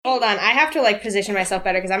Hold on, I have to, like, position myself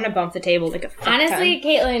better because I'm going to bump the table like a fuck Honestly,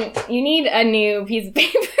 ton. Caitlin, you need a new piece of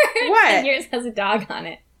paper. What? Yours has a dog on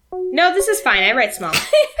it. No, this is fine. I write small.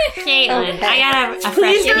 Caitlin, Okay. I got a fresh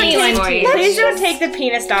Please don't, penis for you. please don't take the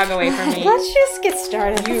penis dog away from me. Let's just get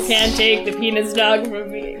started. You can't take the penis dog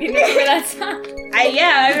from me. You remember that song?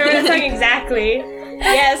 I remember that song exactly.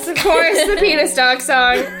 Yes, of course, the penis dog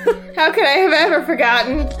song. How could I have ever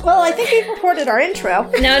forgotten? Well, I think we've recorded our intro.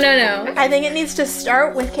 No. I think it needs to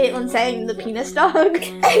start with Caitlin saying the penis dog.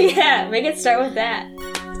 Yeah, make it start with that.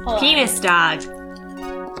 Penis dog.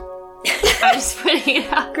 I'm just putting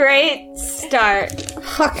it up. Great start.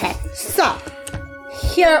 Okay, so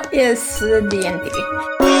here is the D&D.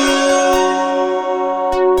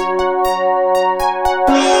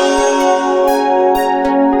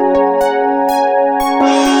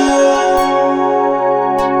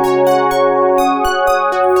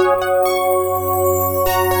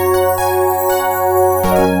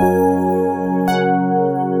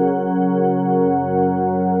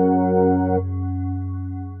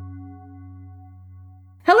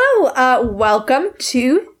 Welcome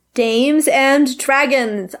to Dames and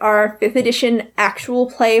Dragons, our 5th edition actual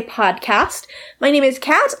play podcast. My name is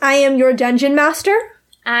Kat. I am your dungeon master.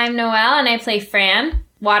 I'm Noelle, and I play Fran,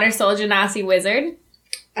 Water Soul Genasi Wizard.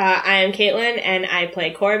 I am Caitlin, and I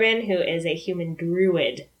play Corbin, who is a human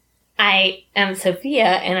druid. I am Sophia,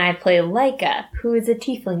 and I play Leica, who is a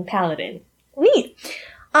tiefling paladin. Neat.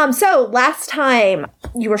 So last time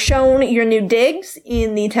you were shown your new digs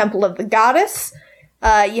in the Temple of the Goddess.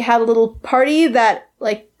 You had a little party that,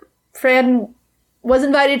 like, Fran was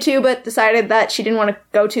invited to, but decided that she didn't want to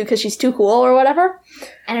go to because she's too cool or whatever.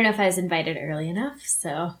 I don't know if I was invited early enough,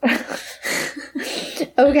 so...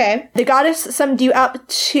 Okay. The goddess summoned you up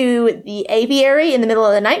to the aviary in the middle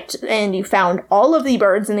of the night, and you found all of the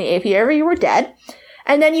birds in the aviary were dead.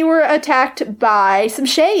 And then you were attacked by some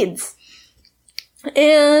shades.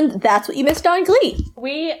 And that's what you missed on Glee.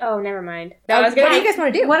 Oh, never mind. What do you guys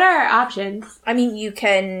want to do? What are our options? I mean, you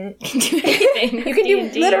can do anything. you can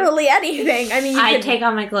do literally anything. I mean, I take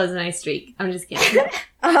off my clothes and I streak. I'm just kidding.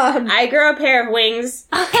 I grow a pair of wings.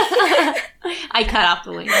 I cut off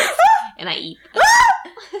the wings and I eat.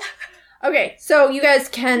 Okay, so you guys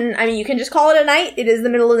can, you can just call it a night. It is the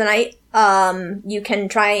middle of the night. You can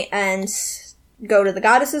try and go to the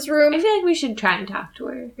goddess's room. I feel like we should try and talk to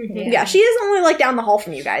her. Yeah, she is only, like, down the hall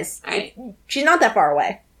from you guys. Alright. She's not that far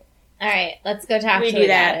away. Alright, let's go talk We to do the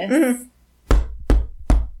that. goddess.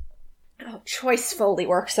 Oh, choice Foley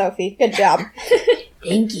work, Sophie. Good job.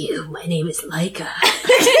 Thank you. My name is Leica.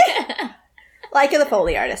 Leica the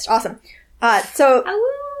Foley artist. Awesome. So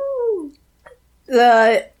Awoo.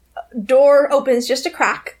 the door opens just a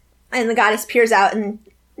crack, and the goddess peers out, and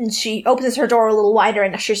she opens her door a little wider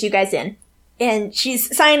and ushers you guys in. And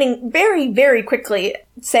she's signing very, very quickly,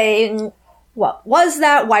 saying, what was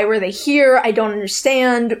that? Why were they here? I don't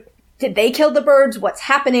understand. Did they kill the birds? What's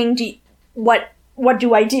happening? What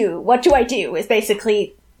do I do? What do I do? Is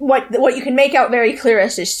basically what you can make out very clear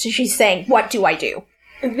is she's saying, what do I do?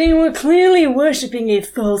 They were clearly worshipping a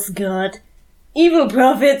false god. Evil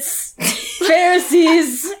prophets.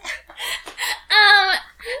 Pharisees.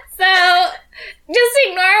 So, just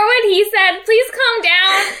ignore what he said. Please calm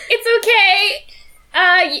down. It's okay.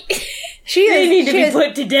 They need to be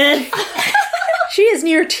put to death. She is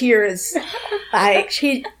near tears.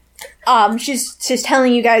 She's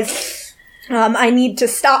telling you guys, I need to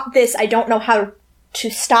stop this. I don't know how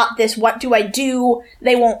to stop this. What do I do?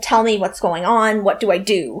 They won't tell me what's going on. What do I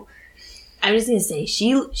do? I'm just gonna say,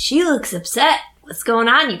 she looks upset. What's going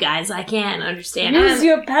on, you guys? I can't understand. Use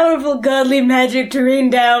your powerful godly magic to rain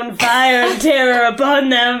down fire and terror upon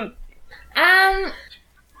them.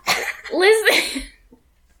 Listen.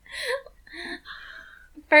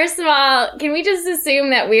 First of all, can we just assume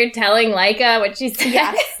that we're telling Leica what she said?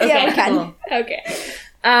 Yeah, yeah, we can. Cool. Okay.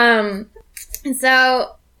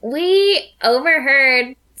 So we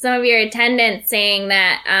overheard some of your attendants saying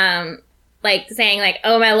that,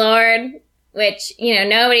 oh my lord, which,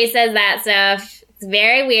 nobody says that stuff. It's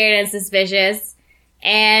very weird and suspicious.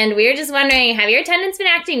 And we were just wondering, have your attendants been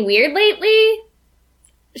acting weird lately?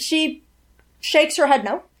 She shakes her head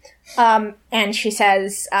no. And she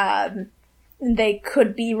says, they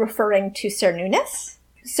could be referring to Cernunnos.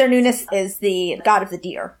 Cernunnos is the god of the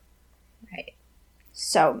deer. Right.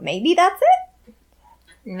 So maybe that's it?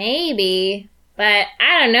 Maybe. But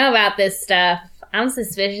I don't know about this stuff. I'm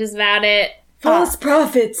suspicious about it. False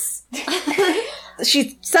prophets.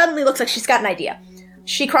 She suddenly looks like she's got an idea.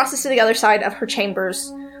 She crosses to the other side of her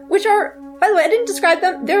chambers, which are, by the way, I didn't describe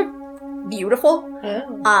them. They're beautiful.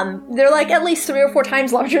 Oh. They're like at least 3 or 4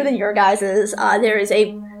 times larger than your guys's. There is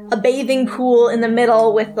a a bathing pool in the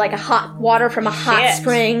middle with like a hot water from a hot Shit.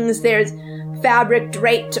 springs. There's fabric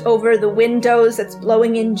draped over the windows that's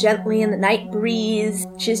blowing in gently in the night breeze.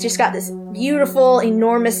 She's just got this beautiful,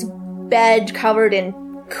 enormous bed covered in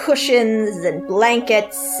cushions and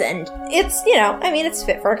blankets, and it's, it's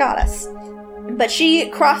fit for a goddess. But she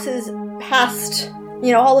crosses past,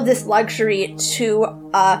 all of this luxury to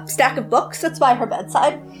a stack of books that's by her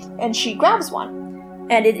bedside, and she grabs one.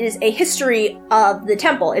 And it is a history of the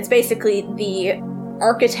temple. It's basically the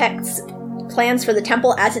architect's plans for the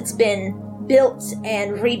temple as it's been built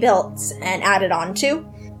and rebuilt and added on to.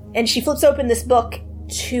 And she flips open this book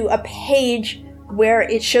to a page where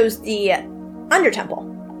it shows the undertemple.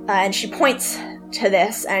 And she points to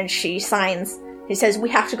this and she signs. She says, "We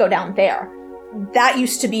have to go down there. That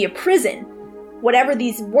used to be a prison. Whatever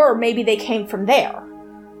these were, maybe they came from there."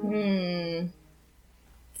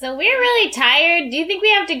 So we're really tired. Do you think we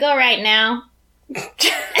have to go right now?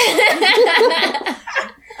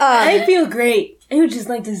 I feel great. I would just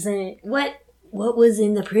like to say. What was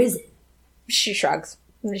in the prison? She shrugs.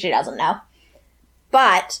 She doesn't know.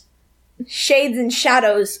 But shades and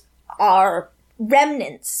shadows are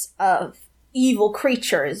remnants of evil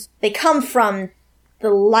creatures. They come from the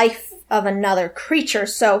life of another creature,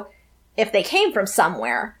 so if they came from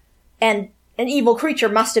somewhere, and an evil creature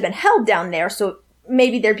must have been held down there, so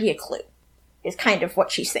maybe there'd be a clue, is kind of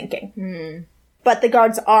what she's thinking. But the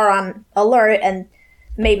guards are on alert, and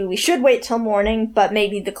maybe we should wait till morning, but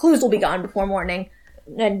maybe the clues will be gone before morning.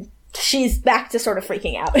 And she's back to sort of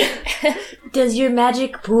freaking out. Does your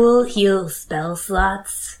magic pool heal spell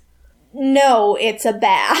slots? No, it's a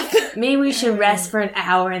bath. Maybe we should rest for an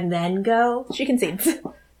hour and then go. She concedes.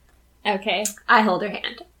 Okay. I hold her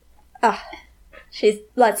hand. She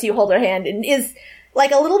lets you hold her hand and is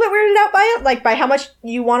like a little bit weirded out by it, like by how much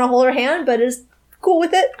you want to hold her hand, but is cool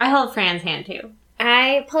with it. I hold Fran's hand too.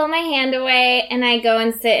 I pull my hand away and I go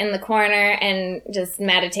and sit in the corner and just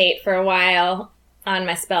meditate for a while on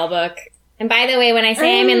my spell book. And by the way, when I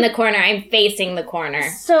say I'm in the corner, I'm facing the corner.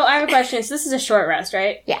 So I have a question. So this is a short rest,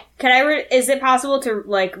 right? Yeah. Can is it possible to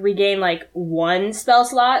regain one spell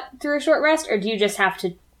slot through a short rest, or do you just have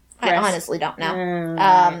to I rest? honestly don't know.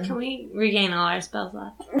 Can we regain all our spell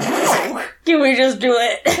slots? Can we just do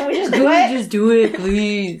it? Can we just do it? Just do it,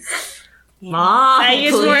 please. Mom, I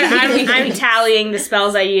use more. please. I'm tallying the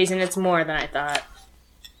spells I use, and it's more than I thought.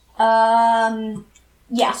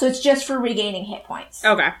 Yeah, so it's just for regaining hit points.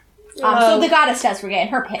 Okay. So the goddess does regain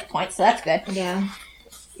her hit points, so that's good. Yeah.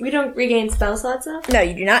 We don't regain spell slots though? No,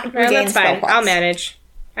 you do not No, regain that's spell fine. points. I'll manage.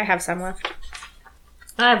 I have some left.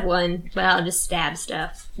 I have one, but I'll just stab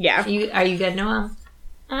stuff. Yeah. Are you good, Noel?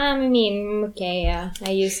 Okay, yeah.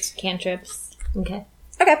 I used cantrips, Okay.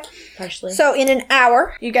 Okay, partially. so in an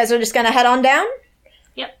hour, you guys are just gonna head on down?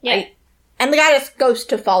 Yep. yeah. And the goddess goes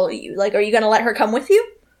to follow you. Like, are you gonna let her come with you?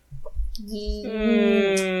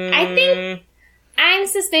 I think I'm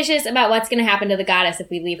suspicious about what's going to happen to the goddess if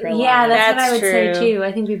we leave her alone. Yeah, that's what That's I would true. say too.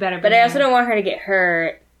 I think we better. But I also don't want her to get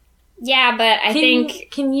hurt. Yeah, but I think...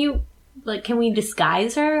 Can you can we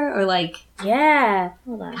disguise her or Yeah.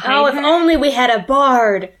 Hold on. Oh, if only we had a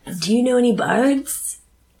bard. Do you know any bards?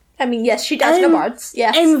 I mean, yes, she does know bards.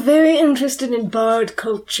 Yes. I'm very interested in bard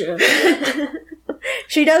culture.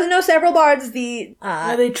 She does know several bards.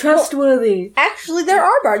 Are they trustworthy? Actually, there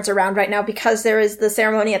are bards around right now because there is the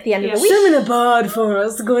ceremony at the end of the week. Summon a bard for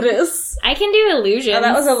us, goddess. I can do illusions. Oh,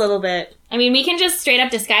 that was a little bit. I mean, we can just straight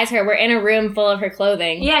up disguise her. We're in a room full of her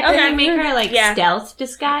clothing. Yeah, can Okay. we make her Yeah. stealth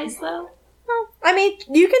disguise though? I mean,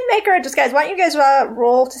 you can make her a disguise. Why don't you guys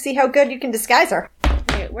roll to see how good you can disguise her?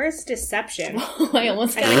 Wait, where's deception? I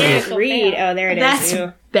almost got I can't read. Oh, there it is. That's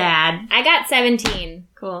Ew. bad. I got 17.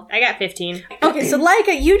 Cool. I got 15. Okay, so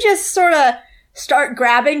Laika, you just sort of start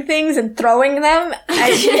grabbing things and throwing them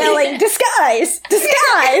and yelling, "Disguise!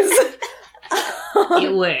 Disguise!"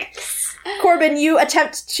 It works. Corbin, you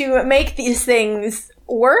attempt to make these things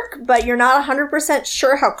work, but you're not 100%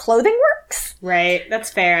 sure how clothing works. Right,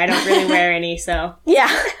 that's fair. I don't really wear any, so.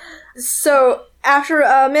 Yeah. So, after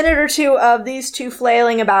a minute or two of these two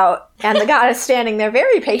flailing about, and the goddess standing there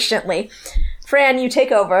very patiently, Fran, you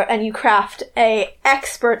take over and you craft a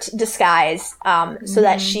expert disguise so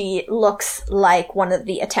that she looks like one of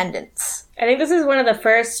the attendants. I think this is one of the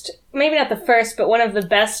first, maybe not the first, but one of the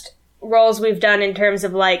best roles we've done in terms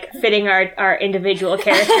of fitting our individual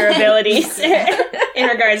character abilities in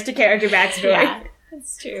regards to character backstory. Yeah,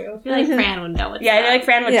 That's true. I feel like Fran would know what's Yeah, I up. feel like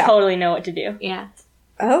Fran would Yeah. totally know what to do. Yeah.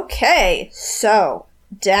 Okay, so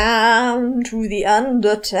down to the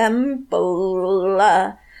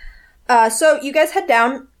Undertemple. So you guys head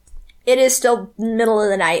down. It is still middle of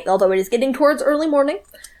the night, although it is getting towards early morning.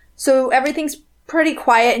 So everything's pretty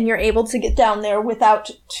quiet and you're able to get down there without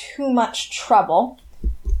too much trouble.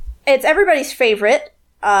 It's everybody's favorite.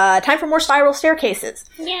 Time for more spiral staircases.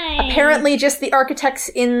 Yay. Apparently just the architects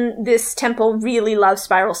in this temple really love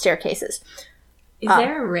spiral staircases. Is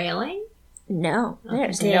there a railing? No,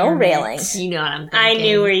 there's damn no it. railing. You know what I'm thinking. I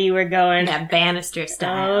knew where you were going. That banister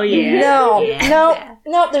style. Oh, yeah. No, Yeah.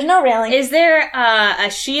 no, there's no railing. Is there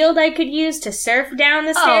a shield I could use to surf down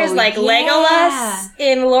the stairs like yeah. Legolas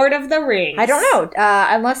in Lord of the Rings? I don't know,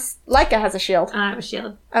 unless Leica has a shield. I have a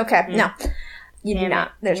shield. Okay, no. You do Damn not.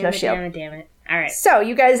 it. There's no shield. Damn it. All right. So,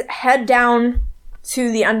 you guys head down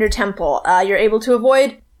to the Under Temple. You're able to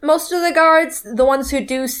avoid most of the guards. The ones who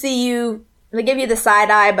do see you, they give you the side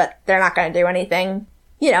eye, but they're not going to do anything.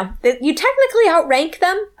 You know, you technically outrank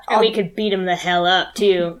them. And we could beat him the hell up,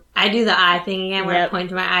 too. I do the eye thing again where I Yep. point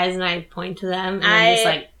to my eyes and I point to them and I'm just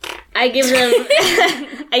like, I give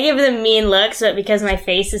them I give them mean looks, but because my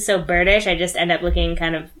face is so birdish, I just end up looking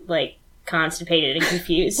kind of like constipated and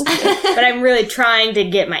confused. But I'm really trying to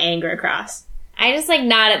get my anger across. I just like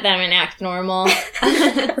nod at them and act normal.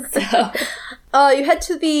 So You head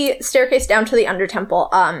to the staircase down to the Under Temple.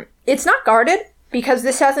 It's not guarded because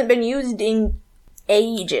this hasn't been used in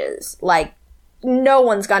ages. Like, no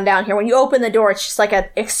one's gone down here. When you open the door, it's just like an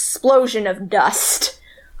explosion of dust.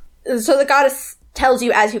 So the goddess tells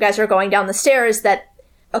you as you guys are going down the stairs that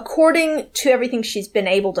according to everything she's been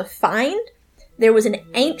able to find, there was an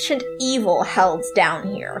ancient evil held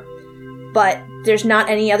down here. But there's not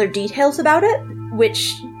any other details about it,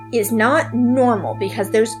 which is not normal because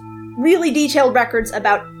there's really detailed records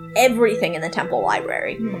about everything in the temple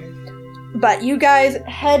library. But you guys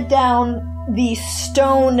head down the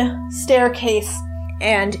stone staircase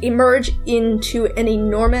and emerge into an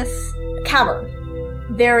enormous cavern.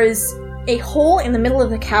 There is a hole in the middle of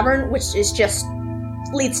the cavern which is just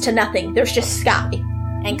leads to nothing. There's just sky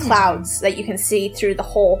and clouds that you can see through the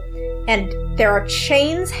hole. And there are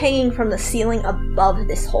chains hanging from the ceiling above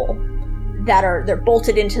this hole they're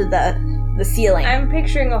bolted into the ceiling. I'm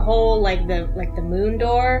picturing a hole like the moon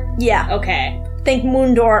door. Yeah. Okay. Think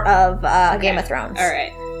moon door of Game of Thrones. All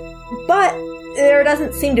right. But there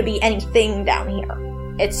doesn't seem to be anything down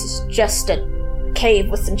here. It's just a cave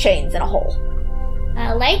with some chains and a hole.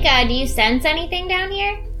 Leica, do you sense anything down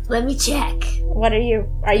here? let me check. What are you?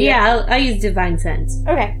 Yeah, I'll use Divine Sense.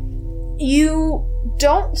 Okay. You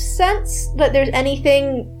don't sense that there's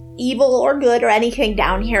anything evil or good or anything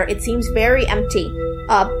down here. It seems very empty.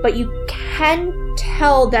 But you can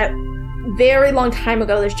tell that very long time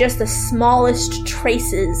ago, there's just the smallest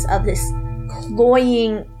traces of this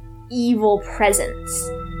cloying evil presence.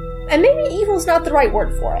 And maybe evil's not the right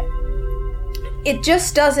word for it. It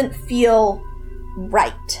just doesn't feel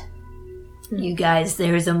right. You guys,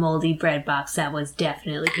 there's a moldy bread box that was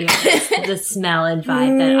definitely here. That's the smell and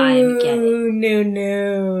vibe that I am getting.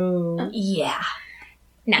 No. Yeah.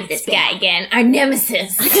 Not this guy again. Our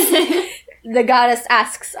nemesis. The goddess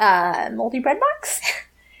asks, moldy bread box?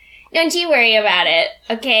 Don't you worry about it,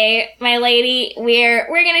 okay? My lady, we're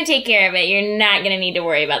gonna take care of it. You're not gonna need to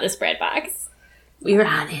worry about this bread box. We're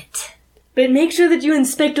on it. But make sure that you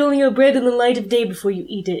inspect all your bread in the light of day before you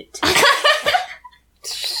eat it.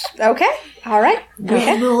 Okay. All right.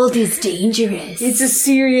 Bread mold is dangerous. It's a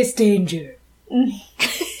serious danger.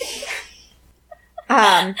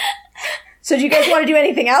 So do you guys want to do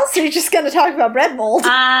anything else, or are you just going to talk about bread mold?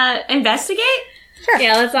 Investigate?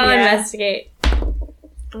 Yeah, let's all Yeah. investigate.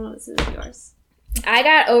 Oh, this is yours. I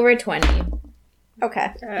got over 20.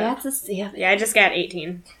 Okay. Yeah, I just got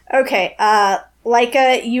 18. Okay,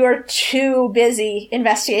 Leica, you are too busy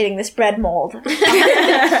investigating this bread mold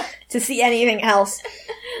to see anything else.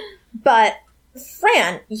 But,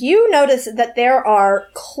 Fran, you notice that there are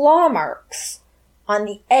claw marks on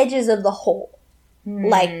the edges of the hole.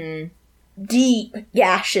 Like, deep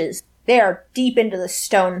gashes. They are deep into the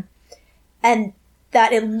stone. And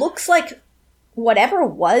that it looks like whatever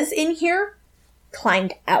was in here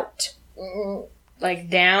climbed out. Like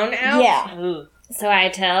down, out? Yeah. Ooh. So I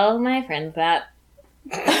tell my friends that.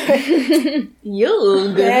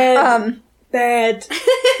 Yo, Bad.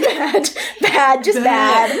 Bad, just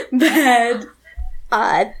bad. Bad.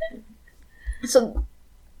 So,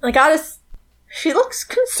 the goddess, she looks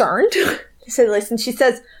concerned, to say the least, and she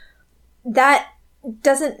says, that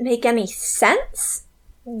doesn't make any sense.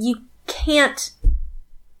 You can't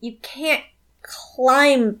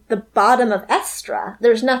climb the bottom of Estra.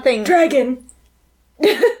 There's nothing... Dragon.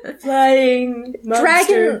 Flying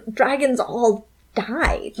monster. Dragons all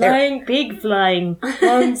die. Flying pig flying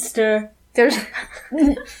monster. There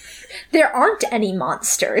aren't any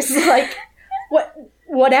monsters. Like,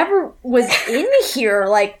 whatever was in here,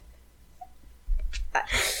 like,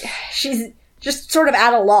 she's just sort of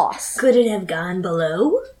at a loss. Could it have gone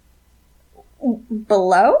below?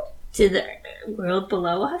 Below? To the world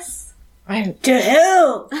below us? To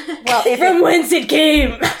hell! Well, if From whence it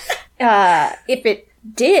came! if it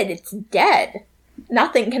did, it's dead.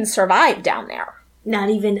 Nothing can survive down there. Not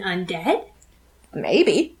even undead?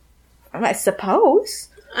 Maybe. I suppose.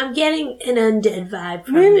 I'm getting an undead vibe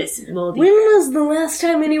from When- this moldy. When was the last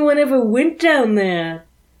time anyone ever went down there?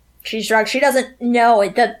 She's drunk. She doesn't know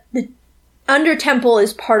it. The Under Temple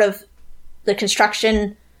is part of the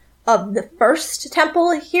construction of the first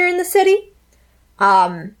temple here in the city.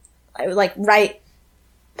 That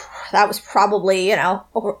was probably,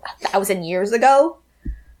 over 1,000 years ago.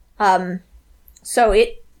 So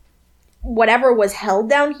whatever was held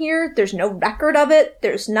down here, there's no record of it.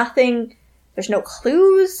 There's nothing, there's no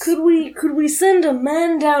clues. Could we send a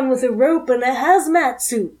man down with a rope and a hazmat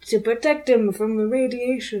suit to protect him from the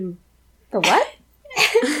radiation? The what?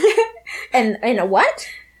 and a what?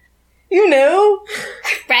 You know,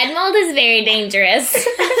 Bread mold is very dangerous.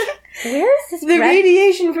 Where is this the bread?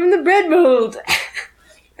 radiation from the bread mold.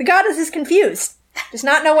 The goddess is confused. Does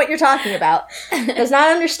not know what you're talking about. Does not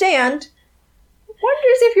understand.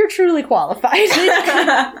 Wonders if you're truly qualified.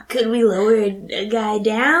 Could we lower a guy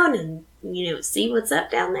down and, see what's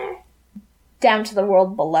up down there? Down to the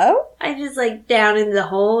world below? I just down in the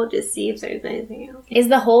hole, just see if there's anything else. Is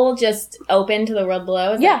the hole just open to the world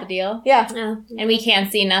below? Is Yeah. that the deal? Yeah. No. And we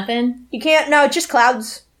can't see nothing? You can't, no, just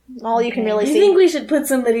clouds. All you can really I see. think we should put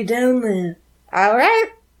somebody down there. Alright.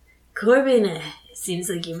 Corbin, it seems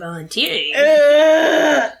like you're volunteering.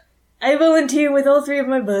 I volunteer with all 3 of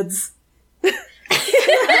my buds.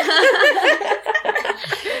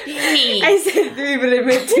 I said 3, but I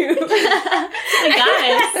meant 2. The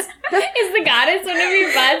goddess. Is the goddess one of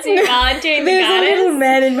your buds? Are you volunteering the There's a little goddess?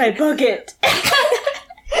 man in my pocket.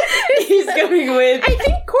 He's coming with. I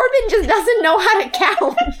think Corbin just doesn't know how to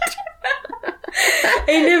count.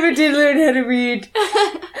 I never did learn how to read.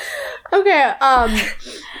 Okay,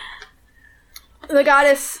 the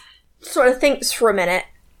goddess sort of thinks for a minute,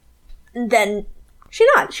 and then she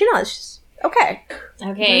nods. She's, okay. Do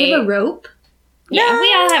you Okay. have a rope? Yeah,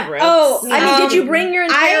 we all have ropes. Oh, I mean, did you bring your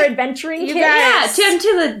entire adventuring you kit? guys- Yeah,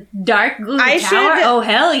 to the dark glue I tower? should- Oh,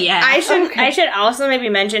 hell yeah. I should also maybe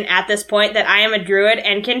mention at this point that I am a druid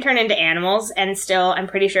and can turn into animals and still, I'm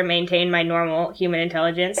pretty sure, maintain my normal human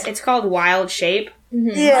intelligence. It's called Wild Shape.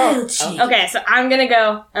 Yeah. Wild shape. Okay, so I'm gonna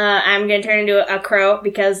go. I'm gonna turn into a crow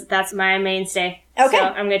because that's my mainstay. Okay. So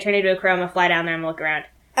I'm gonna turn into a crow. I'm gonna fly down there and look around.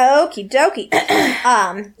 Okie dokie.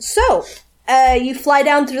 You fly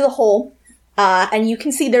down through the hole, and you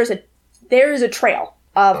can see there is a trail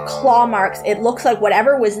of claw marks. It looks like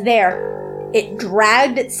whatever was there, it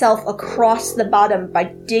dragged itself across the bottom by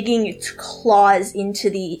digging its claws into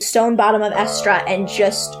the stone bottom of Estra and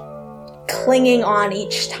just clinging on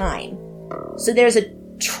each time. So there's a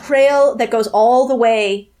trail that goes all the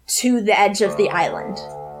way to the edge of the island,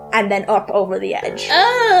 and then up over the edge.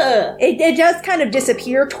 Ugh! It does kind of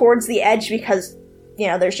disappear towards the edge because,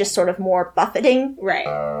 there's just sort of more buffeting. Right.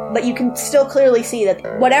 But you can still clearly see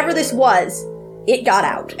that whatever this was, it got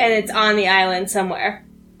out. And it's on the island somewhere.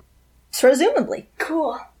 Presumably.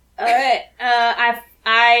 Cool. Alright.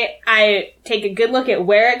 I take a good look at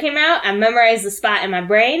where it came out, I memorize the spot in my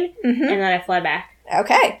brain, and then I fly back.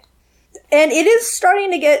 Okay. And it is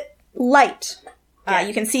starting to get light.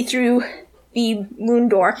 You can see through the moon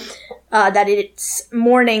door that it's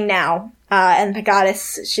morning now. And the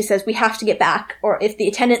goddess, she says, we have to get back, or if the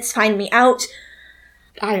attendants find me out,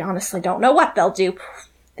 I honestly don't know what they'll do.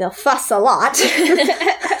 They'll fuss a lot.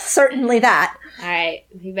 Certainly that. Alright,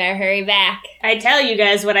 we better hurry back. I tell you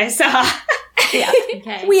guys what I saw. Yeah.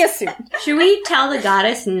 Okay. We assume. Should we tell the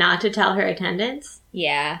goddess not to tell her attendants?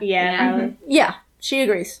 Yeah. Yeah, probably. Yeah, she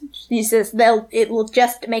agrees. She says it will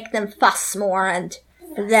just make them fuss more, and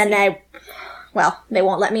then they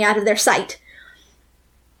won't let me out of their sight.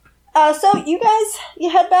 So you guys, you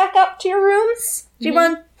head back up to your rooms? Do you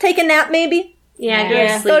want to take a nap maybe? Yeah,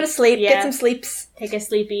 Yeah. Go to sleep, Yeah. get some sleeps. Take a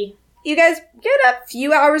sleepy. You guys get a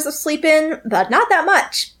few hours of sleep in, but not that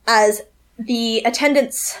much, as the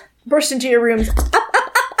attendants burst into your rooms.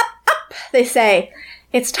 Up, they say.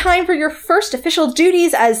 It's time for your first official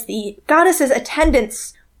duties as the goddess's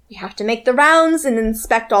attendants. You have to make the rounds and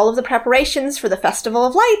inspect all of the preparations for the Festival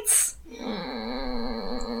of Lights.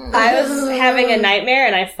 I was having a nightmare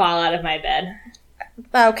and I fall out of my bed.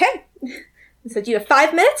 Okay. So you have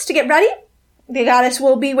 5 minutes to get ready. The goddess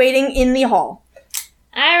will be waiting in the hall.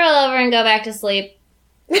 I roll over and go back to sleep.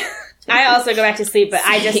 I also go back to sleep, but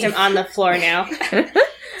I just am on the floor now.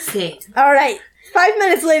 Same. All right. 5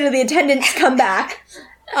 minutes later, the attendants come back.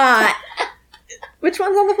 Which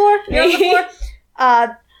one's on the floor? You're on the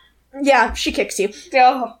floor? Yeah, she kicks you.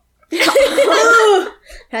 Oh.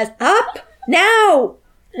 Has up now.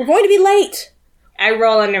 We're going to be late. I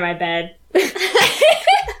roll under my bed.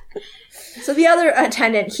 So the other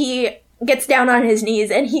attendant, he gets down on his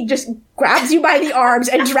knees and he just grabs you by the arms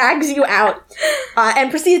and drags you out and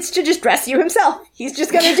proceeds to just dress you himself. He's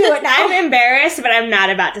just going to do it now. I'm embarrassed, but I'm not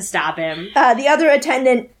about to stop him. The other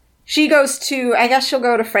attendant, she goes to, I guess she'll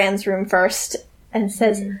go to Fran's room first and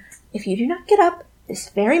says, if you do not get up this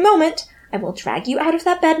very moment, I will drag you out of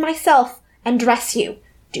that bed myself and dress you.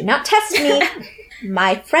 Do not test me.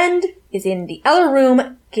 My friend is in the other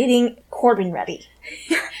room getting Corbin ready.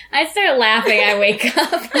 I start laughing. I wake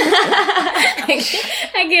up.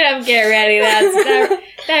 I get up, get ready.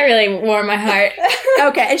 That really warmed my heart.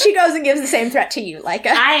 Okay, and she goes and gives the same threat to you,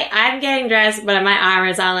 Leica. I'm getting dressed, but my arm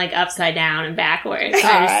is on like upside down and backwards.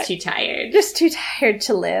 I'm just too tired. Just too tired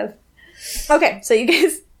to live. Okay, so you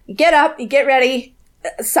guys get up, you get ready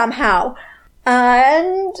somehow,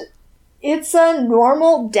 and it's a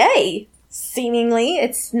normal day. Seemingly,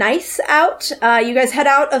 it's nice out. You guys head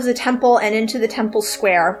out of the temple and into the temple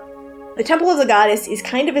square. The Temple of the Goddess is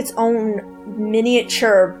kind of its own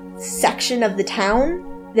miniature section of the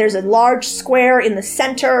town. There's a large square in the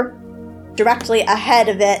center. Directly ahead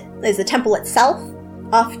of it is the temple itself.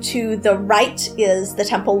 Off to the right is the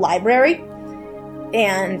temple library.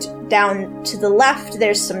 And down to the left,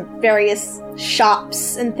 there's some various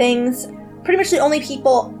shops and things. Pretty much the only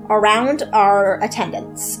people around are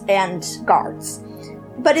attendants and guards.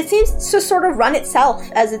 But it seems to sort of run itself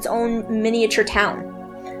as its own miniature town.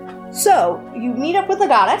 So, you meet up with the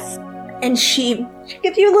goddess, and she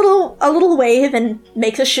gives you a little wave and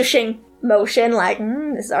makes a shushing motion like,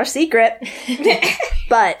 this is our secret.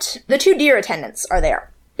 But the two deer attendants are there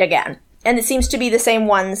again. And it seems to be the same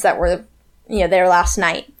ones that were, there last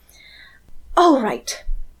night. All right,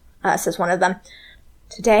 says one of them.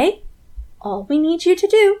 Today, all we need you to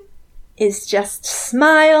do is just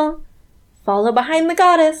smile, follow behind the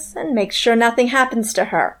goddess, and make sure nothing happens to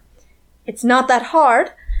her. It's not that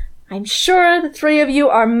hard. I'm sure the three of you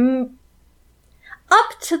are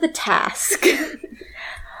up to the task.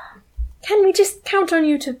 Can we just count on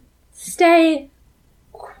you to stay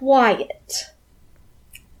quiet?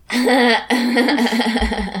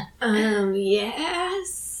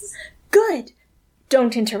 Yes. Good.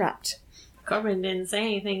 Don't interrupt. Corbin didn't say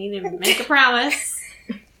anything. He didn't make a promise.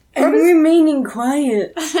 I'm remaining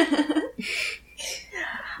quiet.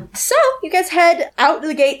 So, you guys head out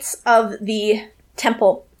the gates of the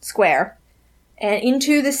temple square and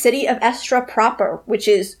into the city of Estra proper, which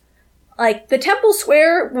is, the temple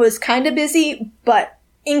square was kind of busy, but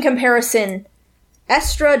in comparison,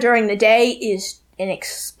 Estra during the day is an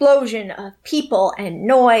explosion of people and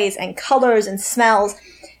noise and colors and smells.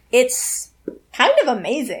 It's kind of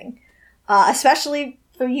amazing, especially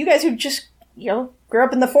for you guys who just, grew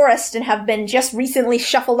up in the forest and have been just recently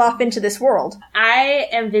shuffled off into this world. I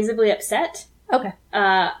am visibly upset. Okay.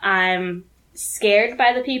 I'm scared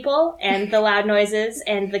by the people and the loud noises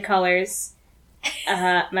and the colors.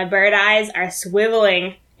 My bird eyes are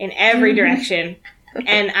swiveling in every direction.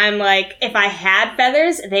 And I'm like, if I had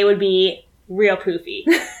feathers, they would be real poofy.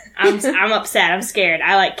 I'm upset. I'm scared.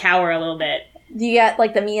 I cower a little bit. Do you get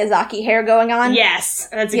the Miyazaki hair going on? Yes.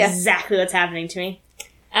 That's exactly what's happening to me.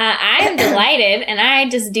 I am delighted, and I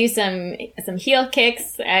just do some heel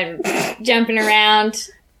kicks and jumping around.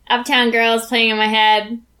 Uptown Girls playing in my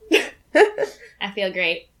head. I feel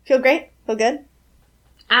great. Feel great? Feel good?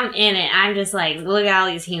 I'm in it. I'm just look at all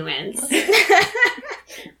these humans.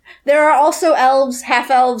 There are also elves,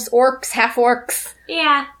 half-elves, orcs, half-orcs.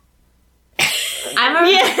 Yeah. You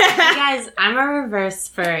guys, I'm a reverse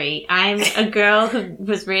furry. I'm a girl who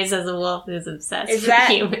was raised as a wolf who's obsessed with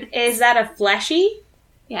humans. Is that a fleshy?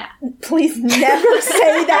 Yeah. Please never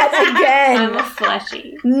say that again. I'm a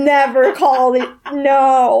fleshy. Never call it.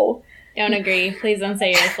 No. Don't agree. Please don't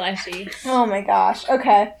say you're fleshy. Oh my gosh.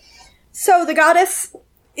 Okay. So the goddess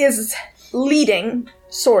is leading,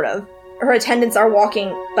 sort of. Her attendants are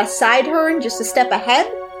walking beside her and just a step ahead.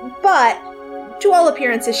 But to all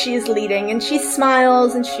appearances, she is leading, and she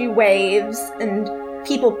smiles and she waves, and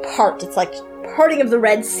people part. It's like parting of the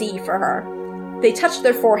Red Sea for her. They touch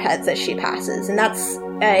their foreheads as she passes, and that's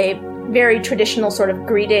a very traditional sort of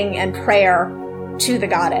greeting and prayer to the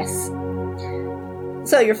goddess.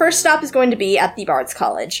 So your first stop is going to be at the Bard's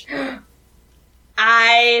College.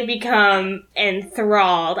 I become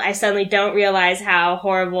enthralled. I suddenly don't realize how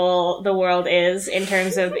horrible the world is in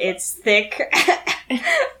terms of its thick.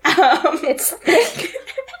 It's thick.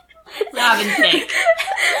 Robin Thicke.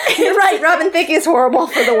 You're right, Robin Thicke is horrible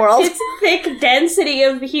for the world. It's thick density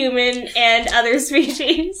of human and other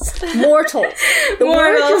species. Mortals. The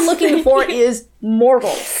word Mortals. you're looking for is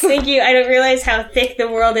mortals. Thank you. I don't realize how thick the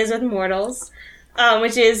world is with mortals,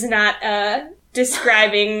 which is not a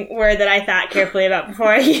describing word that I thought carefully about before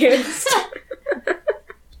I used.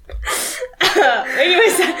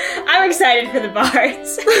 Anyways, I'm excited for the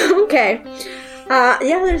bards. Okay.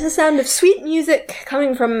 There's a sound of sweet music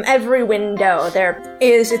coming from every window.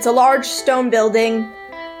 It's a large stone building,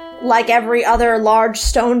 like every other large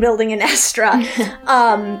stone building in Estra.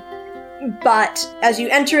 But as you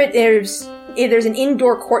enter it, there's an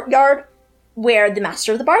indoor courtyard where the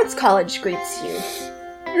Master of the Bards College greets you.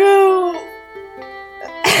 No!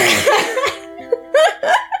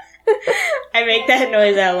 I make that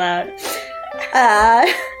noise out loud.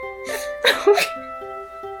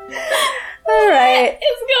 Alright. What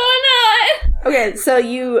is going on? Okay, so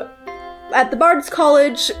at the Bards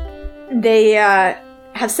College, they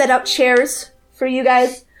have set out chairs for you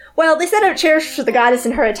guys. Well, they set out chairs for the goddess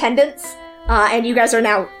and her attendants, and you guys are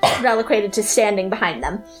now relegated to standing behind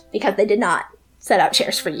them, because they did not set out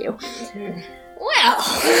chairs for you. Well,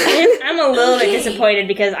 I'm a little bit disappointed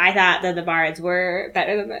because I thought that the bards were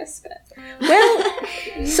better than this. But.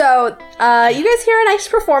 Well, so, you guys hear a nice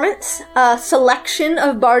performance, a selection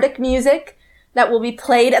of bardic music that will be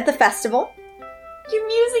played at the festival. Your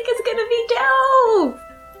music is gonna be dope!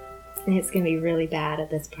 And it's gonna be really bad at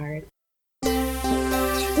this part.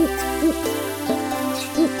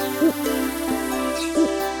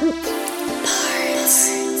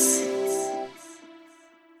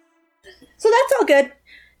 So that's all good.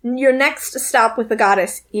 Your next stop with the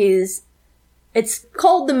goddess it's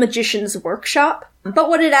called the Magician's Workshop, but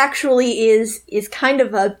what it actually is kind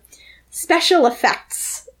of a special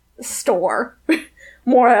effects store,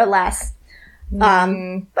 more or less.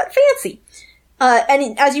 But fancy.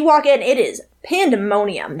 And as you walk in, it is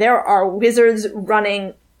pandemonium. There are wizards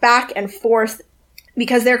running back and forth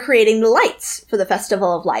because they're creating the lights for the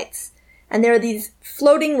Festival of Lights. And there are these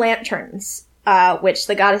floating lanterns, which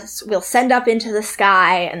the goddess will send up into the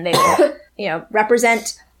sky, and they will,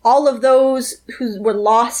 represent all of those who were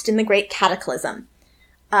lost in the Great Cataclysm.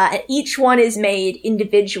 And each one is made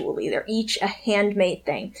individually. They're each a handmade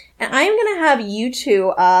thing. And I'm going to have you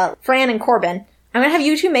two, Fran and Corbin, I'm going to have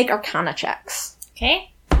you two make Arcana checks. okay.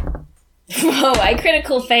 Whoa, I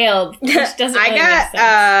critical failed. Which doesn't really I make sense.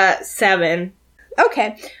 got 7.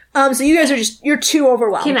 Okay. So you guys you're too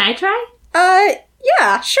overwhelmed. Can I try?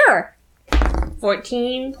 Yeah, sure.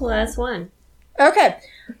 14 plus 1. Okay.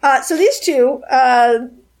 So these two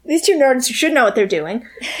nerds who should know what they're doing,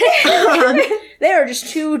 they are just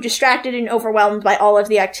too distracted and overwhelmed by all of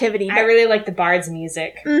the activity. I really like the bard's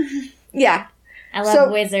music. Yeah. I love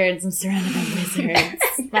So- wizards. I'm surrounded by wizards.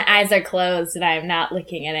 My eyes are closed and I am not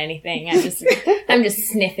looking at anything. I'm just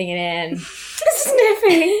sniffing it in.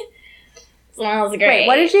 Sniffing. Smells great. Wait,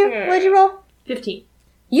 what did you roll? 15.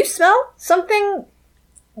 You smell something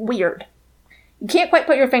weird. You can't quite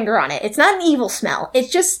put your finger on it. It's not an evil smell.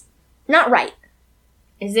 It's just not right.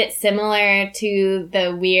 Is it similar to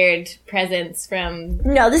the weird presence from...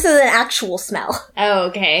 No, this is an actual smell. Oh,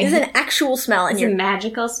 okay. This is an actual smell, and It's a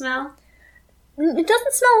magical smell? it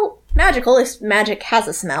doesn't smell magical. If magic has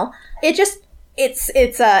a smell,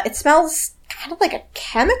 it smells kind of like a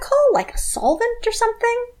chemical, like a solvent or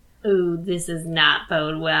something. Ooh, this does not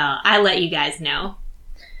bode well. I'll let you guys know.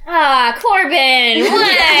 Ah, Corbin!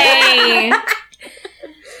 Why?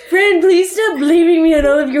 Friend, please stop blaming me on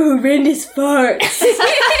all of your horrendous farts.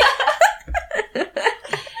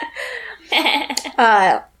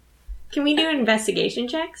 Can we do investigation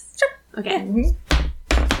checks? Sure. Okay.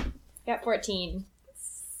 Got 14.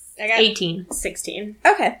 I got 18. 16.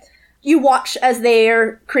 Okay. You watch as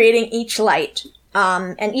they're creating each light,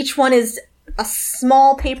 and each one is a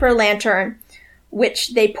small paper lantern,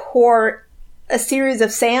 which they pour a series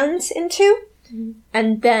of sands into,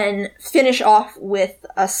 and then finish off with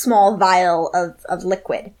a small vial of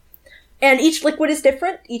liquid. And each liquid is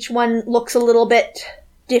different. Each one looks a little bit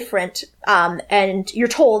different, and you're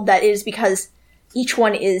told that is because each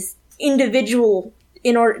one is individual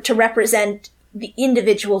in order to represent the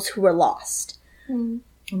individuals who were lost.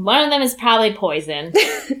 One of them is probably poison.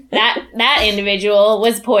 That individual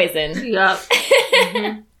was poison. Yup.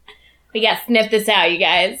 We gotta sniff this out, you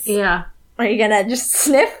guys. Yeah. Are you gonna just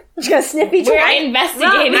sniff? Just gonna sniff each We're one?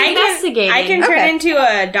 investigating. Investigating. I can turn Okay. into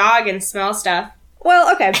a dog and smell stuff.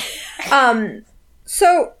 Well, okay.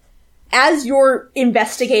 So, as you're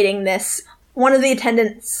investigating this, one of the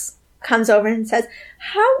attendants comes over and says,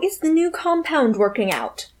 "How is the new compound working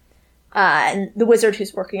out?" And the wizard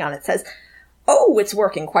who's working on it says, Oh, it's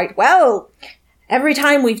working quite well. Every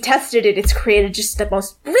time we've tested it, it's created just the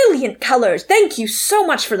most brilliant colors. Thank you so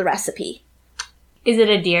much for the recipe. Is it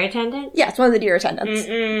a deer attendant? Yeah, it's one of the deer attendants.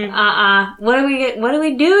 What do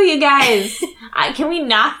we do, you guys? Can we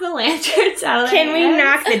knock the lanterns out of their Can we heads?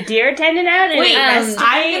 knock the deer attendant out and Wait, investigate?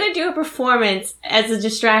 I'm gonna do a performance as a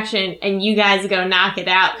distraction, and you guys go knock it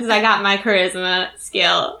out because I got my charisma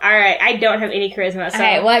skill. All right, I don't have any charisma. So All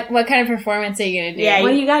right, what kind of performance are you gonna do? Yeah,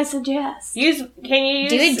 What do you guys suggest? can you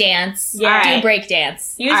use Do a dance. Yeah. Do Alright. a break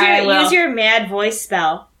dance. use will. your mad voice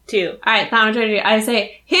spell too? All right, thaumaturgy. I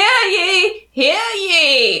say, "Hear ye, hear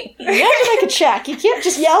ye." You have to make a check. You can't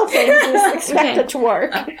just yell things and expect Okay. it to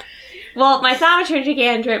work. Well, my thaumaturgy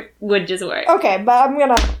cantrip would just work. Okay, but I'm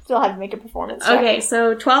gonna still have you make a performance check. Okay,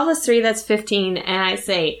 so 12 plus 3, that's 15, and I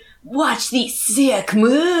say, "Watch these sick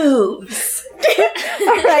moves."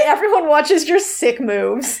 Alright, everyone watches your sick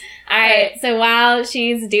moves. All right, so while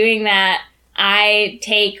she's doing that, I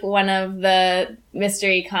take one of the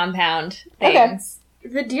mystery compound Okay. things.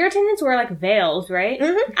 The deer attendants wear like veils, right?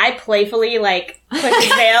 Mhm. I playfully like put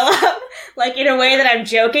the veil up, like in a way that I'm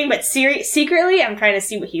joking, but secretly I'm trying to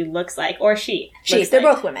see what he looks like, or she. looks They're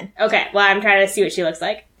like. both women. Okay, well I'm trying to see what she looks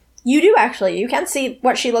like. You do actually. You can see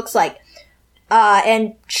what she looks like.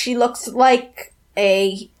 And she looks like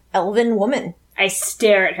a elven woman. I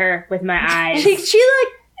stare at her with my eyes. She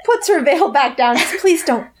like puts her veil back down. Says, please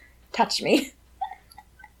don't touch me.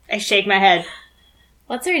 I shake my head.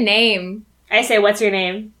 What's her name? I say, "What's your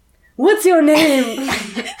name?" What's your name?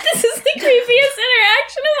 This is the creepiest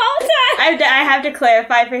interaction of all time. I have to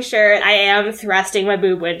clarify for sure. I am thrusting my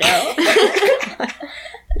boob window.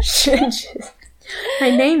 My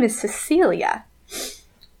name is Cecilia.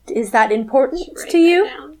 Is that important to you?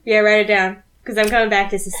 Yeah, write it down. Because I'm coming back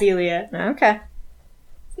to Cecilia. Okay.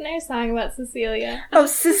 Isn't there a song about Cecilia? Oh,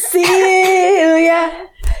 Cecilia,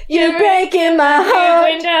 you're breaking my heart.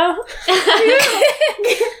 Window.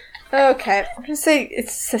 Okay, I'm gonna say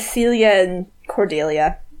it's Cecilia and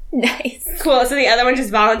Cordelia. Nice. Cool, so the other one just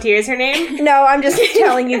volunteers her name? No, I'm just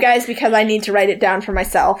telling you guys because I need to write it down for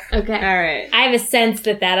myself. Okay. Alright. I have a sense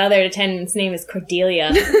that other attendant's name is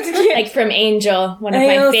Cordelia. Like from Angel, one of I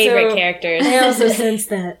my also- favorite characters. I also sense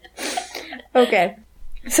that. Okay.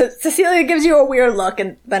 So Cecilia gives you a weird look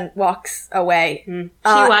and then walks away. She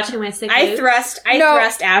watching my sick I moves? thrust No.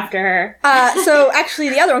 after her. So actually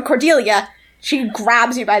the other one, Cordelia, she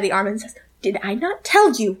grabs you by the arm and says, "Did I not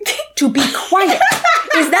tell you to be quiet?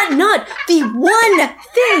 Is that not the one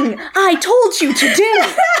thing I told you to do?"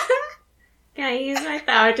 Can I use my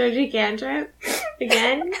thaumaturgy cantrip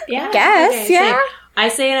again? Yeah. Guess, Okay, yeah. so I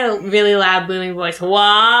say in a really loud, booming voice,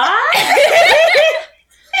 "What?"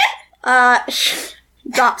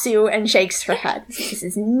 Drops you and shakes her head. This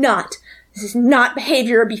is not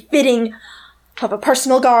behavior befitting of a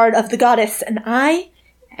personal guard of the goddess, and I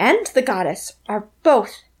and the goddess are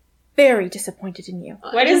both very disappointed in you.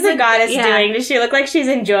 What is the goddess yeah. doing? Does she look like she's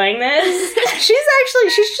enjoying this?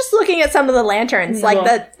 She's just looking at some of the lanterns, like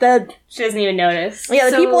the She doesn't even notice. the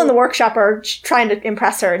So- people in the workshop are trying to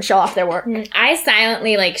impress her and show off their work. I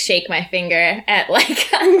silently shake my finger at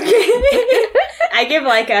I give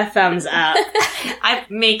a thumbs up. I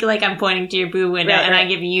make like I'm pointing to your boo window, Right, and I right.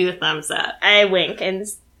 give you a thumbs up. I wink and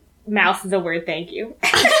mouth the word thank you.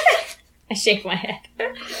 I shake my head.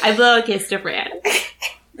 I blow a kiss to Fran.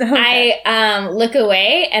 I look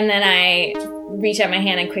away and then I reach out my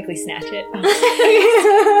hand and quickly snatch it.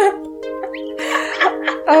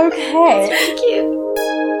 Okay. Thank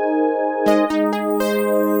you.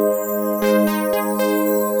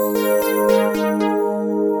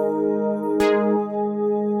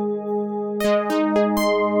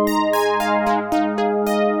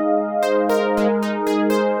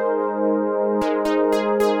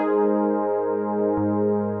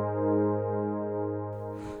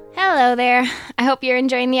 Hello there. I hope you're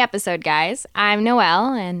enjoying the episode, guys. I'm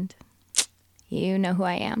Noelle, and you know who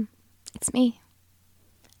I am. It's me.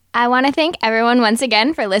 I want to thank everyone once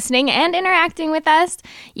again for listening and interacting with us.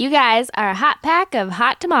 You guys are a hot pack of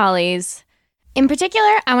hot tamales. In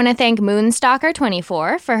particular, I want to thank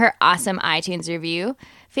Moonstalker24 for her awesome iTunes review.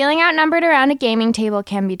 Feeling outnumbered around a gaming table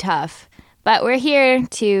can be tough, but we're here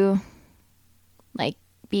to,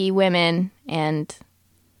 be women and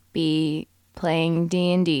be playing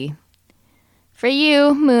D&D. For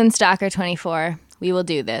you, Moonstalker24, we will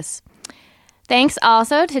do this. Thanks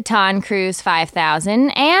also to Ton Cruise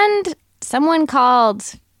 5000 and someone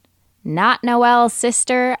called Not Noelle's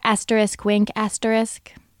Sister, *wink*. I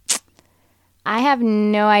have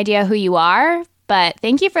no idea who you are, but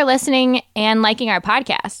thank you for listening and liking our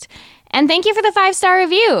podcast. And thank you for the 5-star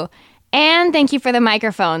review. And thank you for the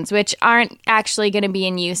microphones, which aren't actually going to be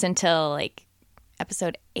in use until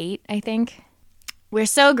episode 8, I think. We're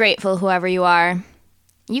so grateful, whoever you are.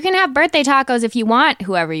 You can have birthday tacos if you want,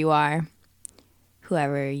 whoever you are.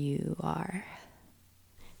 Whoever you are.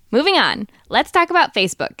 Moving on, let's talk about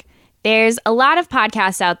Facebook. There's a lot of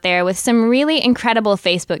podcasts out there with some really incredible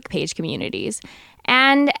Facebook page communities.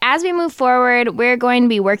 And as we move forward, we're going to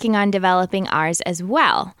be working on developing ours as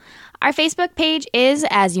well. Our Facebook page is,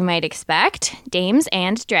 as you might expect, Dames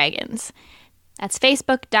and Dragons. That's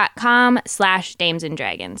facebook.com/Dames and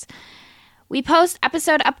Dragons. We post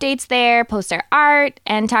episode updates there, post our art,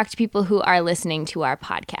 and talk to people who are listening to our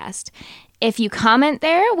podcast. If you comment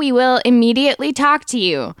there, we will immediately talk to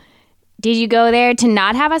you. Did you go there to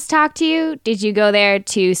not have us talk to you? Did you go there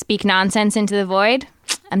to speak nonsense into the void?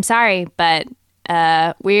 I'm sorry, but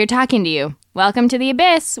we're talking to you. Welcome to the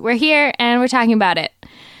abyss. We're here, and we're talking about it.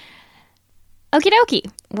 Okie dokie.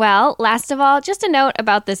 Well, last of all, just a note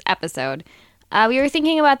about this episode. We were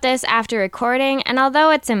thinking about this after recording, and although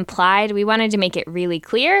it's implied, we wanted to make it really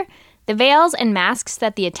clear. The veils and masks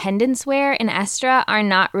that the attendants wear in Estra are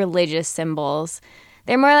not religious symbols.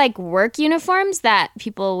 They're more like work uniforms that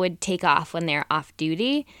people would take off when they're off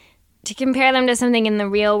duty. To compare them to something in the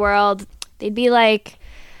real world, they'd be like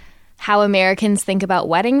how Americans think about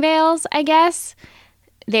wedding veils, I guess.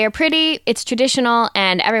 They're pretty, it's traditional,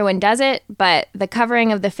 and everyone does it, but the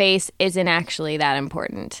covering of the face isn't actually that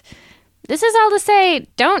important. This is all to say,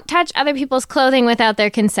 don't touch other people's clothing without their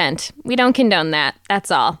consent. We don't condone that. That's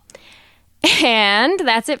all. And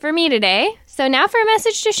that's it for me today. So now for a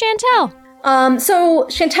message to Chantel. So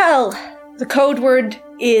Chantel, the code word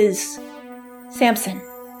is Samson.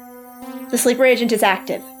 The sleeper agent is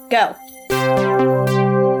active. Go.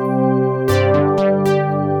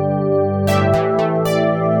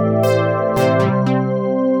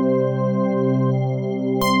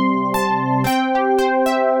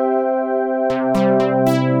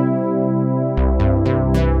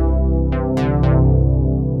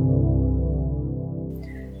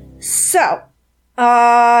 So,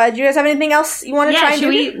 do you guys have anything else you want to try and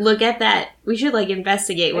do? Yeah, should we look at that? We should,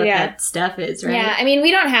 investigate what that stuff is, right? Yeah, I mean,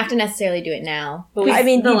 we don't have to necessarily do it now. But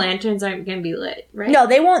the lanterns aren't going to be lit, right? No,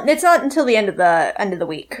 they won't. It's not until the end of the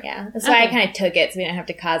week. Yeah, that's why I kind of took it, so we don't have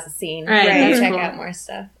to cause a scene. Right. Check out more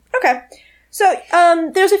stuff. Okay. So,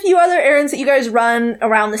 there's a few other errands that you guys run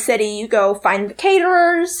around the city. You go find the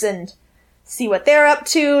caterers and see what they're up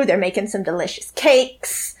to. They're making some delicious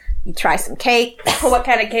cakes. You try some cakes. What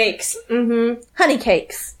kind of cakes? Honey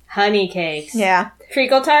cakes. Honey cakes. Yeah.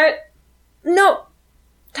 Treacle tart? No.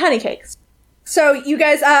 Honey cakes. So you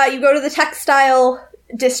guys, you go to the textile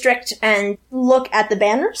district and look at the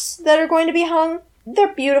banners that are going to be hung.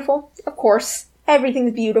 They're beautiful, of course.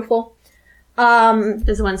 Everything's beautiful.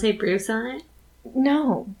 Does one say Bruce on it?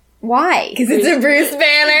 No. Why? Because it's a Bruce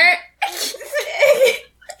banner.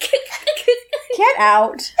 Get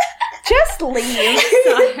out. Just leave.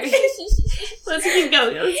 Sorry. Let's keep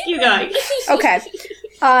going. Okay.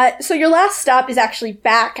 So your last stop is actually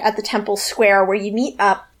back at the temple square where you meet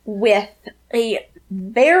up with a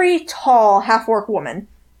very tall half-orc woman.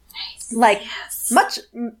 Nice.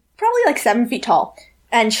 Probably like 7 feet tall.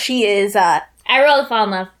 And she is, I roll to fall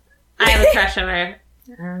in love. I have a crush on her.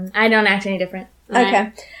 I don't act any different.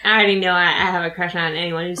 Okay. I already know I have a crush on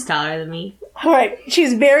anyone who's taller than me. Alright.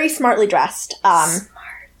 She's very smartly dressed. Smart.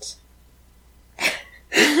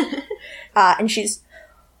 And she's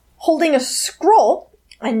holding a scroll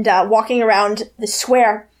and walking around the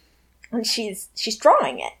square, and she's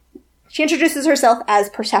drawing it. She introduces herself as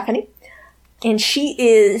Persephone, and she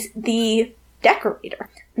is the decorator.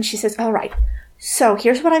 And she says, all right, so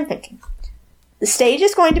here's what I'm thinking. The stage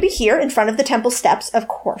is going to be here in front of the temple steps, of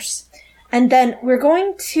course. And then we're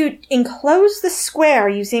going to enclose the square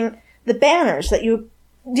using the banners that you...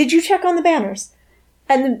 Did you check on the banners?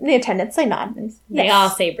 And the attendants say nod. Yes. They all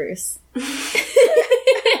say Bruce.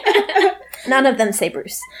 None of them say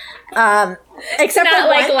Bruce. Except Not for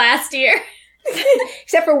like one, last year.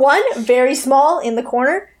 except for one, very small in the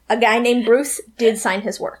corner, a guy named Bruce did sign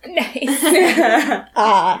his work. Nice.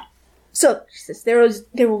 So she says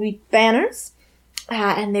there will be banners,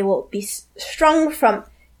 and they will be strung from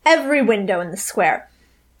every window in the square.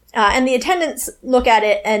 And the attendants look at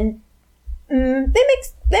it and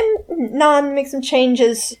make some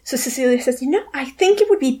changes. So Cecilia says, I think it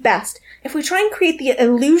would be best if we try and create the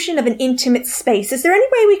illusion of an intimate space. Is there any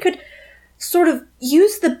way we could sort of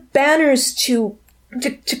use the banners to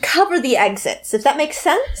cover the exits, if that makes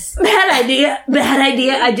sense? Bad idea.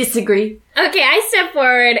 I disagree. Okay, I step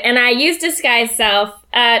forward and I use disguise self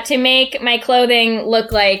to make my clothing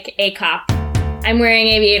look like a cop. I'm wearing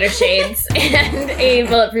aviator shades and a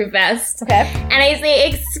bulletproof vest. Okay. And I say,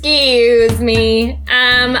 excuse me,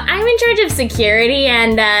 I'm in charge of security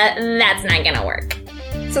and that's not gonna work.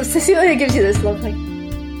 So Cecilia gives you this look like,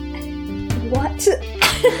 what?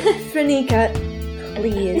 Frenica,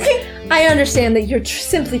 please. I understand that you're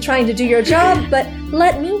simply trying to do your job, but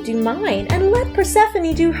let me do mine and let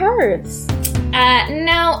Persephone do hers.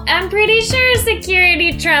 No, I'm pretty sure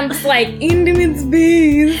security trumps, like, intimate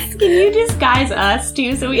space. Can you disguise us,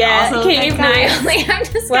 too, so we also... Can you I only have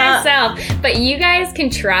to disguise myself, but you guys can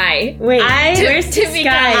try. Wait, to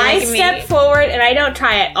become I like me. step forward and I don't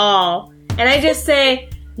try at all. And I just say,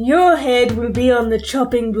 your head will be on the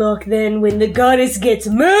chopping block then when the goddess gets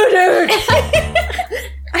murdered!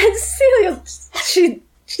 And Cecilia,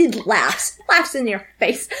 she laughs in your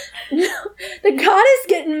face. No, the goddess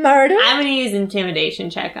getting murdered? I'm gonna use intimidation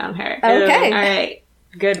check on her. Okay. All right.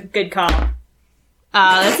 Good call.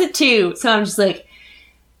 That's a 2. So I'm just like,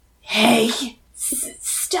 hey,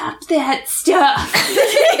 stop that stuff.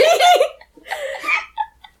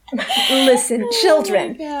 Listen,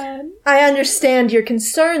 children, I understand your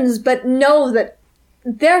concerns, but know that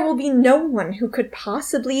there will be no one who could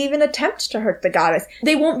possibly even attempt to hurt the goddess.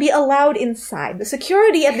 They won't be allowed inside. The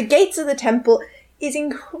security at the gates of the temple is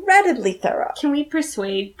incredibly thorough. Can we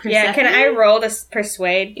persuade Persephone? Yeah, can I roll to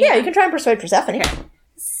persuade? Yeah, you can try and persuade Persephone. Okay.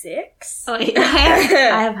 6? Oh, wait,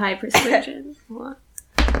 I have high persuasion.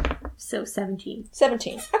 So 17.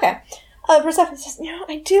 17. Okay. Persephone says,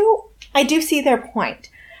 I do see their point.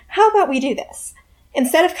 How about we do this?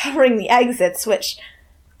 Instead of covering the exits, which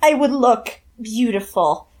I would look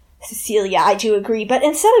beautiful, Cecilia, I do agree, but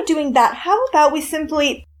instead of doing that, how about we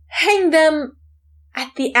simply hang them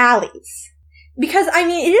at the alleys? Because, I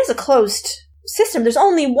mean, it is a closed system. There's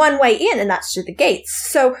only one way in, and that's through the gates.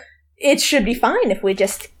 So it should be fine if we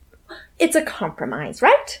just... It's a compromise,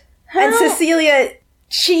 right? And Cecilia,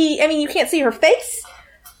 you can't see her face.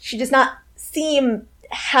 She does not seem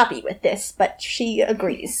happy with this, but she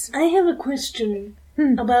agrees. I have a question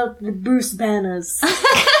about the Bruce banners.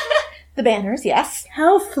 The banners, yes.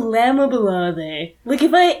 How flammable are they? Like,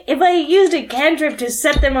 if I used a cantrip to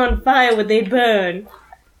set them on fire, would they burn?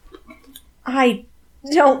 I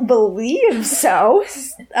don't believe so.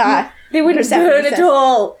 They wouldn't burn at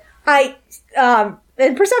all. And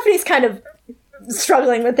Persephone's kind of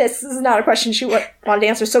struggling with this. This is not a question she wanted to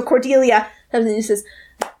answer. So Cordelia says,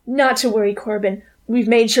 not to worry, Corbin. We've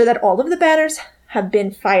made sure that all of the banners have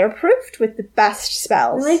been fireproofed with the best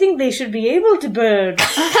spells. Well, I think they should be able to burn.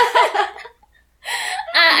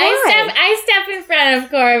 I step in front of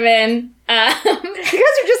Corbin. You guys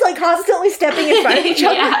are just like constantly stepping in front of each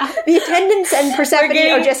other. Yeah. The attendants and Persephone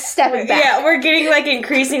are just stepping back. Yeah, we're getting like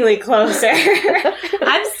increasingly closer.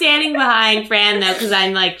 I'm standing behind Fran though, because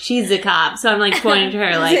I'm like, she's a cop, so I'm like pointing to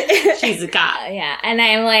her like, she's a cop. Yeah, and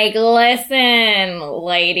I'm like, listen,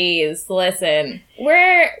 ladies, listen.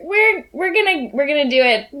 We're gonna do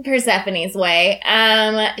it Persephone's way.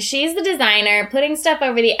 She's the designer. Putting stuff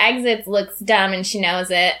over the exits looks dumb, and she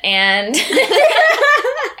knows it. And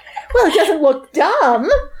well, it doesn't look dumb.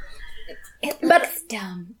 It looks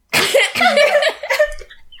dumb.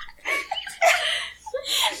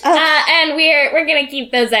 And we're gonna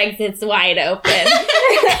keep those exits wide open.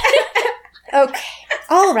 Okay.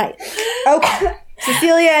 All right. Okay.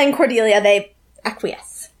 Cecilia and Cordelia, they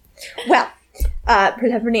acquiesce. Well,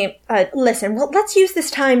 Persephone, listen, well, let's use this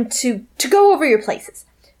time to go over your places.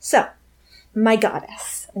 So, my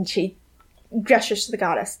goddess, and she gestures to the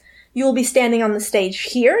goddess, you will be standing on the stage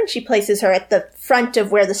here, and she places her at the front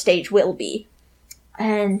of where the stage will be.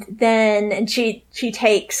 And then she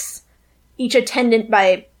takes each attendant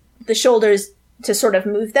by the shoulders to sort of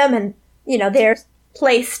move them, and, they're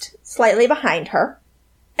placed slightly behind her.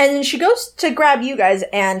 And then she goes to grab you guys,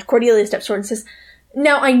 and Cordelia steps forward and says,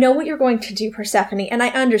 now, I know what you're going to do, Persephone, and I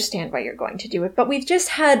understand why you're going to do it, but we've just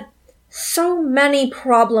had so many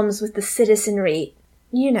problems with the citizenry,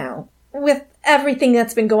 with everything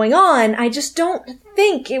that's been going on. I just don't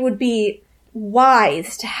think it would be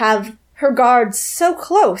wise to have her guards so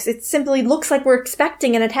close. It simply looks like we're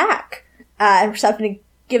expecting an attack. And Persephone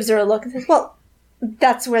gives her a look and says, well,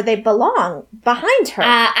 that's where they belong, behind her.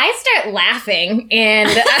 I start laughing,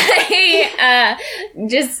 and I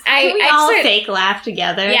Can we all fake laugh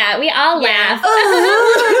together? Yeah, we all laugh.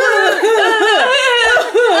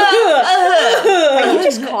 Are you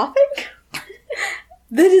just coughing?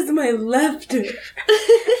 That is my laughter.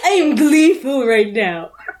 I am gleeful right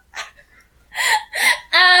now.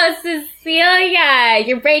 Oh, Cecilia,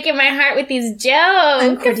 you're breaking my heart with these jokes.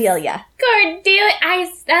 I'm Cordelia. Cordelia,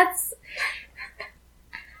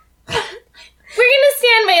 We're gonna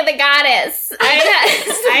stand by the goddess.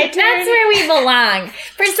 That's where we belong.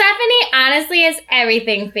 Persephone honestly has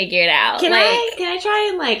everything figured out. Can I try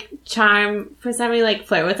and like charm Persephone, like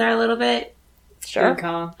flirt with her a little bit? Sure. Good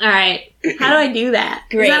call. All right. How do I do that?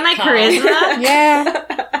 Great Is that my call. charisma? Yeah.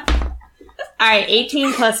 All right,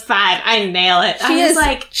 18 plus 5. I nail it. She I was is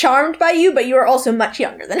like, charmed by you, but you are also much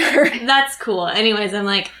younger than her. that's cool. Anyways, I'm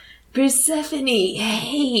like, Persephone,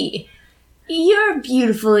 hey, you're a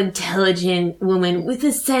beautiful, intelligent woman with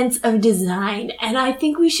a sense of design, and I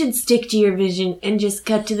think we should stick to your vision and just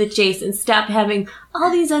cut to the chase and stop having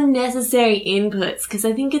all these unnecessary inputs, because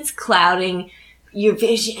I think it's clouding your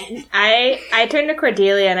vision. I turn to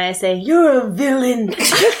Cordelia and I say, "You're a villain."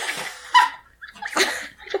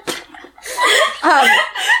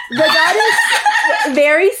 The goddess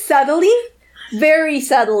very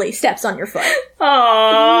subtly steps on your foot.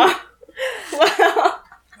 Aww. Well,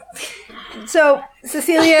 So,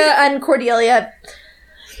 Cecilia and Cordelia,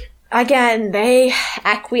 again, they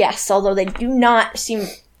acquiesce, although they do not seem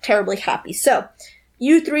terribly happy. So,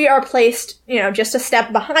 you three are placed, just a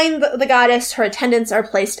step behind the goddess. Her attendants are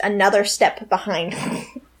placed another step behind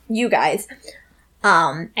you guys.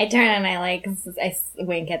 I turn and I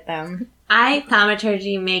wink at them. I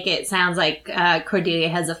thaumaturgy make it sounds like Cordelia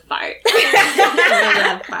has a fart.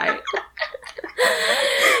 A fart.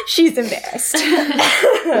 She's embarrassed.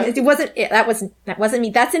 That wasn't me.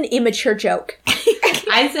 That's an immature joke.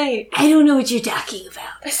 I say, I don't know what you're talking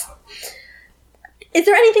about. Is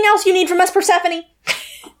there anything else you need from us, Persephone?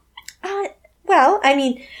 Well, I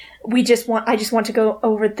mean, I just want to go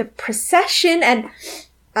over the procession, and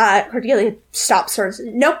Cordelia stops her and says,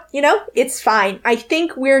 nope, it's fine. I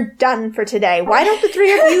think we're done for today. Why don't the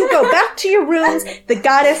three of you go back to your rooms? The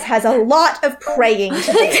goddess has a lot of praying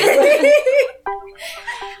to do.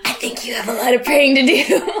 I think you have a lot of praying to do.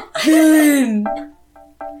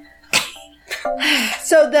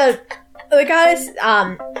 So the goddess,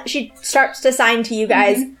 she starts to sign to you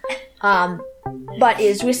guys, but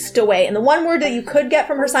is whisked away. And the one word that you could get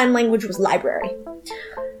from her sign language was library.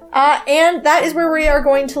 And that is where we are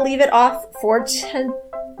going to leave it off for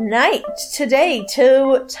today,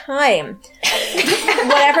 to time.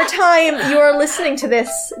 Whatever time you are listening to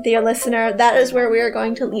this, dear listener, that is where we are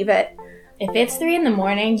going to leave it. If it's 3 a.m,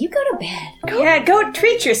 you go to bed. yeah, go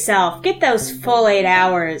treat yourself. Get those full 8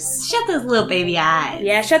 hours. Shut those little baby eyes.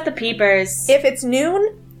 Yeah, shut the peepers. If it's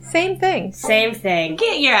noon, same thing. Same thing.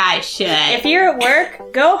 Get your eyes shut. If you're at work,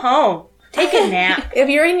 go home. Take a nap. If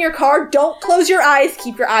you're in your car, don't close your eyes.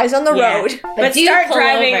 Keep your eyes on the road. But do start pull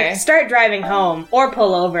driving. over. Start driving home, or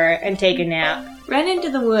pull over and take a nap. Run into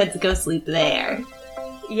the woods, go sleep there.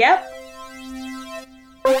 Yep.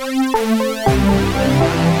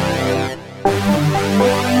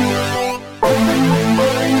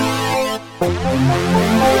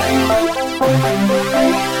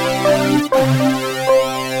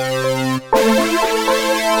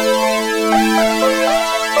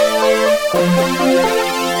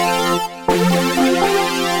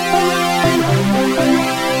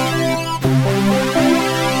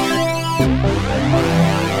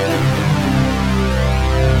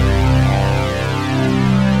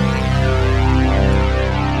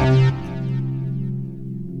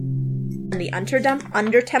 The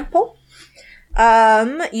Under Temple.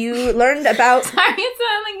 You learned about. Sorry, it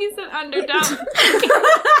sounded like you said underdog.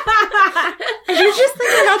 You're just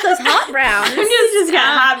thinking about those hot browns. Just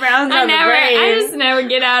got hot browns on the brain. I just never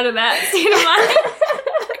get out of that state of mind.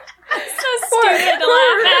 So stupid to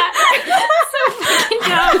laugh at. So fucking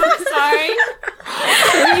dumb. I'm sorry.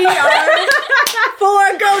 We are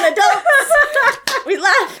 4 grown adults. We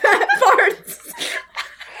laugh at farts.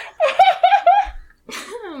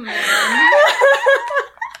 Oh, man.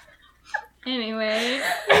 Anyway.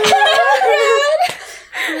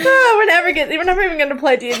 Oh, we're never even gonna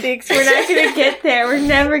play D&D because we're not gonna get there. We're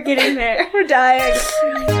never getting there. We're dying.